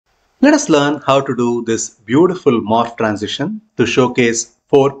Let us learn how to do this beautiful morph transition to showcase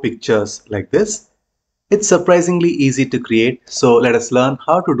 4 pictures like this. It's surprisingly easy to create, so let us learn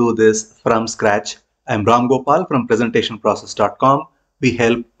how to do this from scratch. I'm Ramgopal from presentationprocess.com. We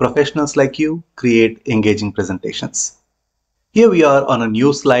help professionals like you create engaging presentations. Here we are on a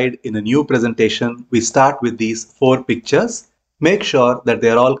new slide in a new presentation. We start with these 4 pictures. Make sure that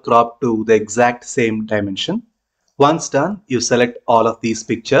they are all cropped to the exact same dimension. Once done, you select all of these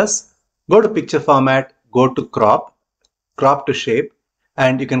pictures. Go to picture format, go to crop to shape,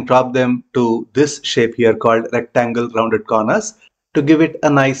 and you can crop them to this shape here called rectangle rounded corners to give it a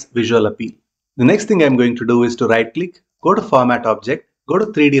nice visual appeal. The next thing I'm going to do is to right click, go to format object, go to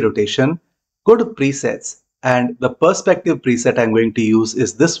 3D rotation, go to presets, and the perspective preset I'm going to use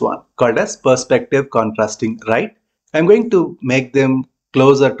is this one called as perspective contrasting right. I'm going to make them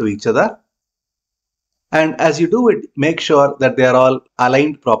closer to each other. And as you do it, make sure that they are all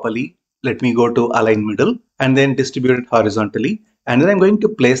aligned properly. Let me go to align middle and then distribute it horizontally. And then I'm going to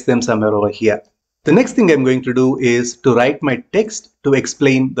place them somewhere over here. The next thing I'm going to do is to write my text to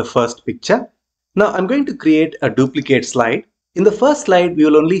explain the first picture. Now I'm going to create a duplicate slide. In the first slide, we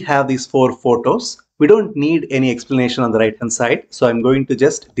will only have these 4 photos. We don't need any explanation on the right hand side. So I'm going to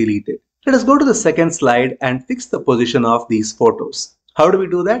just delete it. Let us go to the second slide and fix the position of these photos. How do we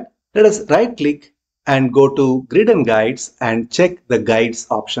do that? Let us right click and go to grid and guides and check the guides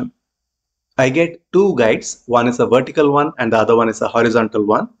option. I get 2 guides. One is a vertical one and the other one is a horizontal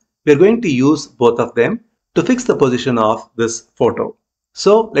one. We are going to use both of them to fix the position of this photo.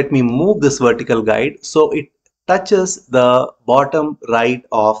 So let me move this vertical guide so it touches the bottom right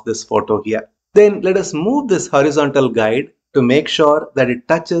of this photo here. Then let us move this horizontal guide to make sure that it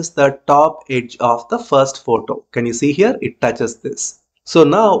touches the top edge of the first photo. Can you see here? It touches this. So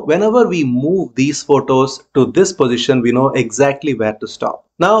now whenever we move these photos to this position, we know exactly where to stop.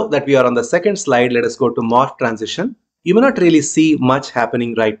 Now that we are on the second slide, let us go to morph transition. You may not really see much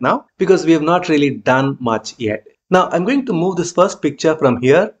happening right now because we have not really done much yet. Now I'm going to move this first picture from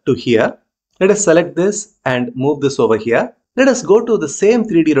here to here. Let us select this and move this over here. Let us go to the same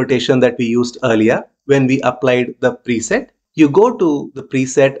 3D rotation that we used earlier when we applied the preset. You go to the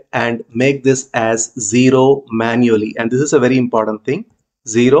preset and make this as 0 manually. And this is a very important thing.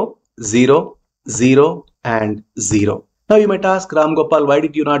 0, 0, 0 and 0. Now you might ask, Ramgopal, why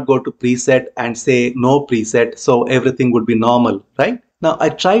did you not go to preset and say no preset so everything would be normal, right? Now I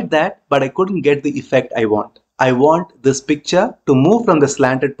tried that, but I couldn't get the effect I want. I want this picture to move from the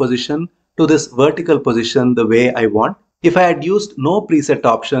slanted position to this vertical position the way I want. If I had used no preset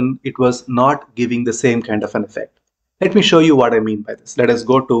option, it was not giving the same kind of an effect. Let me show you what I mean by this. Let us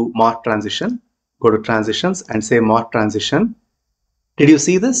go to morph transition, go to transitions and say morph transition. Did you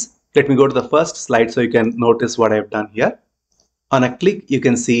see this? Let me go to the first slide so you can notice what I've done here. On a click, you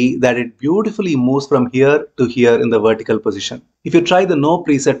can see that it beautifully moves from here to here in the vertical position. If you try the no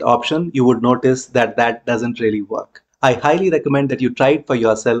preset option, you would notice that that doesn't really work. I highly recommend that you try it for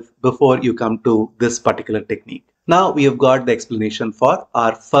yourself before you come to this particular technique. Now we have got the explanation for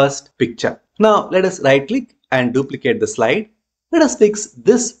our first picture. Now let us right click and duplicate the slide. Let us fix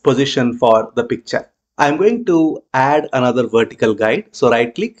this position for the picture. I'm going to add another vertical guide. So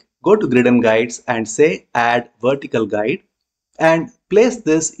right click, go to grid and guides and say add vertical guide and place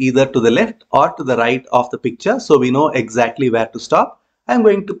this either to the left or to the right of the picture so we know exactly where to stop. I'm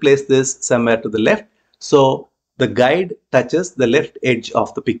going to place this somewhere to the left so the guide touches the left edge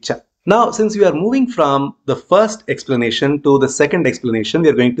of the picture. Now, since we are moving from the first explanation to the second explanation, we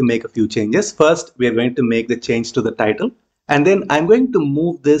are going to make a few changes. First, we are going to make the change to the title, and then I'm going to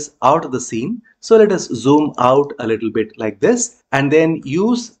move this out of the scene. So let us zoom out a little bit like this, and then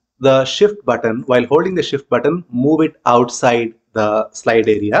use the shift button. While holding the shift button, move it outside the slide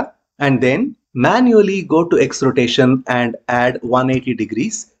area, and then manually go to X rotation and add 180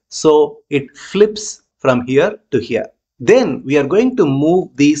 degrees. So it flips from here to here. Then we are going to move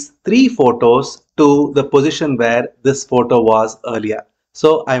these 3 photos to the position where this photo was earlier.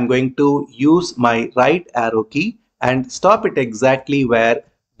 So I'm going to use my right arrow key and stop it exactly where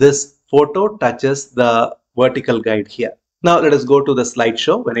this photo touches the vertical guide here. Now let us go to the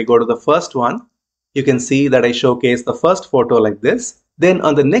slideshow. When I go to the first one, you can see that I showcase the first photo like this. Then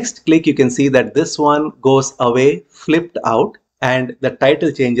on the next click, you can see that this one goes away, flipped out, and the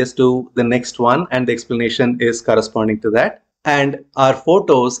title changes to the next one and the explanation is corresponding to that. And our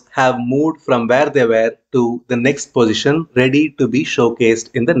photos have moved from where they were to the next position, ready to be showcased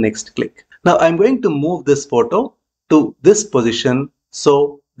in the next click. Now I'm going to move this photo to this position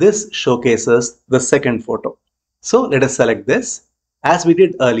so this showcases the second photo. So let us select this. As we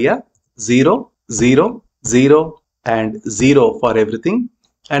did earlier, 0, 0, 0 and 0 for everything.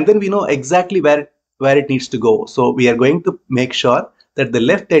 and then we know exactly where it needs to go. So we are going to make sure that the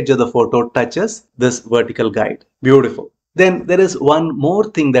left edge of the photo touches this vertical guide. Beautiful. Then there is one more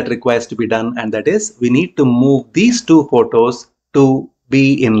thing that requires to be done, and that is we need to move these two photos to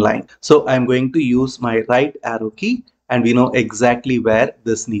be in line. So I'm going to use my right arrow key, and we know exactly where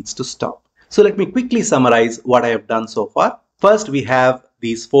this needs to stop. So let me quickly summarize what I have done so far. First, we have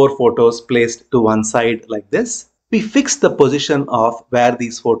these 4 photos placed to one side like this. We fix the position of where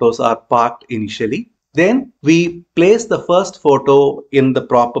these photos are parked initially. Then we place the first photo in the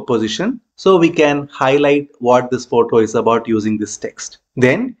proper position so we can highlight what this photo is about using this text.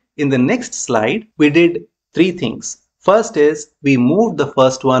 Then in the next slide, we did 3 things. First is we moved the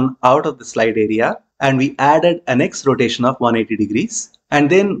first one out of the slide area and we added an X rotation of 180 degrees, and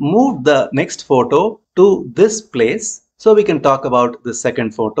then moved the next photo to this place so we can talk about the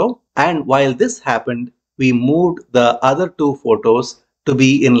second photo. And while this happened, we moved the other 2 photos to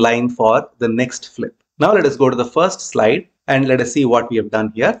be in line for the next flip. Now let us go to the first slide and let us see what we have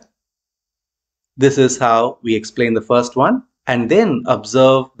done here. This is how we explain the first one, and then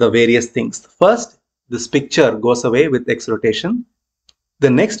observe the various things. First, this picture goes away with X rotation. The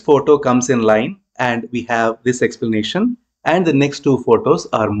next photo comes in line and we have this explanation, and the next 2 photos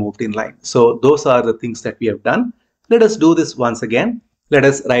are moved in line. So those are the things that we have done. Let us do this once again. Let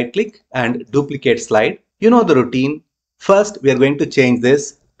us right click and duplicate slide. You know the routine. First, we are going to change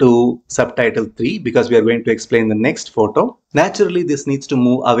this to subtitle 3 because we are going to explain the next photo. Naturally, this needs to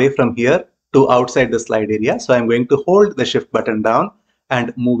move away from here to outside the slide area. So I'm going to hold the shift button down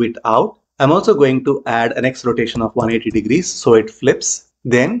and move it out. I'm also going to add an X rotation of 180 degrees so it flips.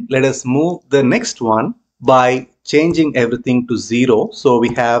 Then let us move the next one by changing everything to 0. So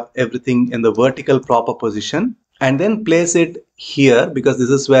we have everything in the vertical proper position, and then place it here because this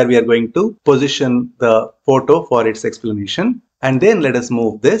is where we are going to position the photo for its explanation. And then let us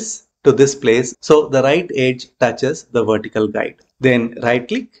move this to this place so the right edge touches the vertical guide. Then right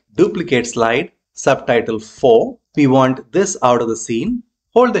click, duplicate slide, subtitle 4. We want this out of the scene.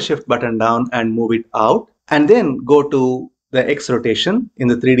 Hold the shift button down and move it out, and then go to the X rotation in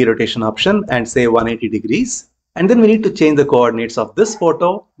the 3D rotation option and say 180 degrees. And then we need to change the coordinates of this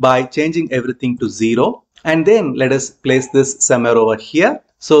photo by changing everything to 0. And then let us place this somewhere over here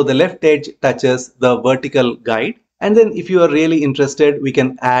so the left edge touches the vertical guide. And then if you are really interested, we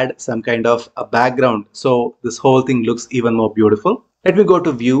can add some kind of a background so this whole thing looks even more beautiful. Let me go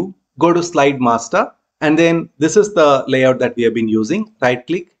to view, go to slide master, and then this is the layout that we have been using. Right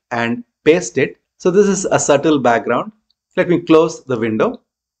click and paste it. So this is a subtle background. Let me close the window,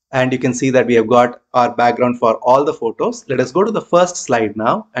 and you can see that we have got our background for all the photos. Let us go to the first slide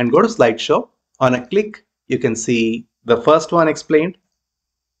now and go to slideshow. On a click, you can see the first one explained,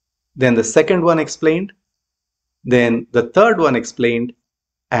 then the second one explained, then the third one explained,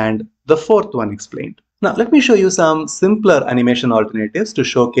 and the fourth one explained. Now let me show you some simpler animation alternatives to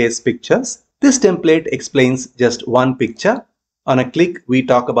showcase pictures. This template explains just one picture. On a click, we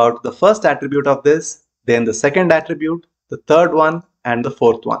talk about the first attribute of this, then the second attribute, the third one, and the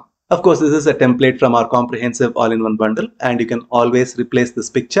fourth one. Of course, this is a template from our comprehensive all-in-one bundle, and you can always replace this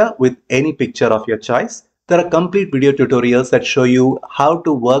picture with any picture of your choice. There are complete video tutorials that show you how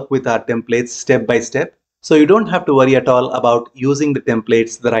to work with our templates step by step, so you don't have to worry at all about using the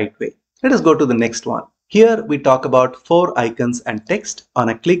templates the right way. Let us go to the next one. Here we talk about 4 icons and text. On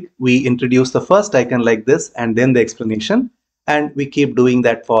a click, we introduce the first icon like this and then the explanation, and we keep doing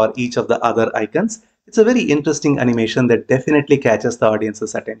that for each of the other icons. It's a very interesting animation that definitely catches the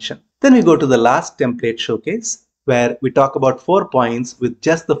audience's attention. Then we go to the last template showcase, where we talk about 4 points with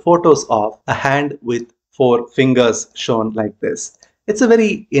just the photos of a hand with 4 fingers shown like this. It's a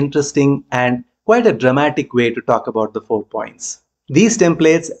very interesting and quite a dramatic way to talk about the 4 points. These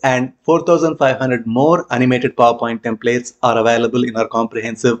templates and 4,500 more animated PowerPoint templates are available in our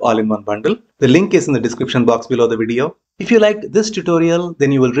comprehensive all-in-one bundle. The link is in the description box below the video. If you liked this tutorial,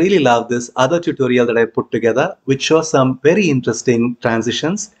 then you will really love this other tutorial that I put together, which shows some very interesting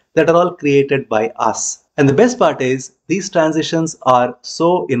transitions that are all created by us. And the best part is, these transitions are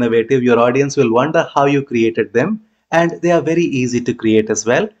so innovative, your audience will wonder how you created them, and they are very easy to create as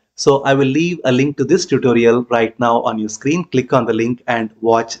well. So I will leave a link to this tutorial right now on your screen. Click on the link and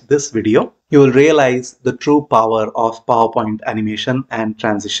watch this video. You will realize the true power of PowerPoint animation and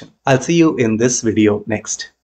transition. I'll see you in this video next.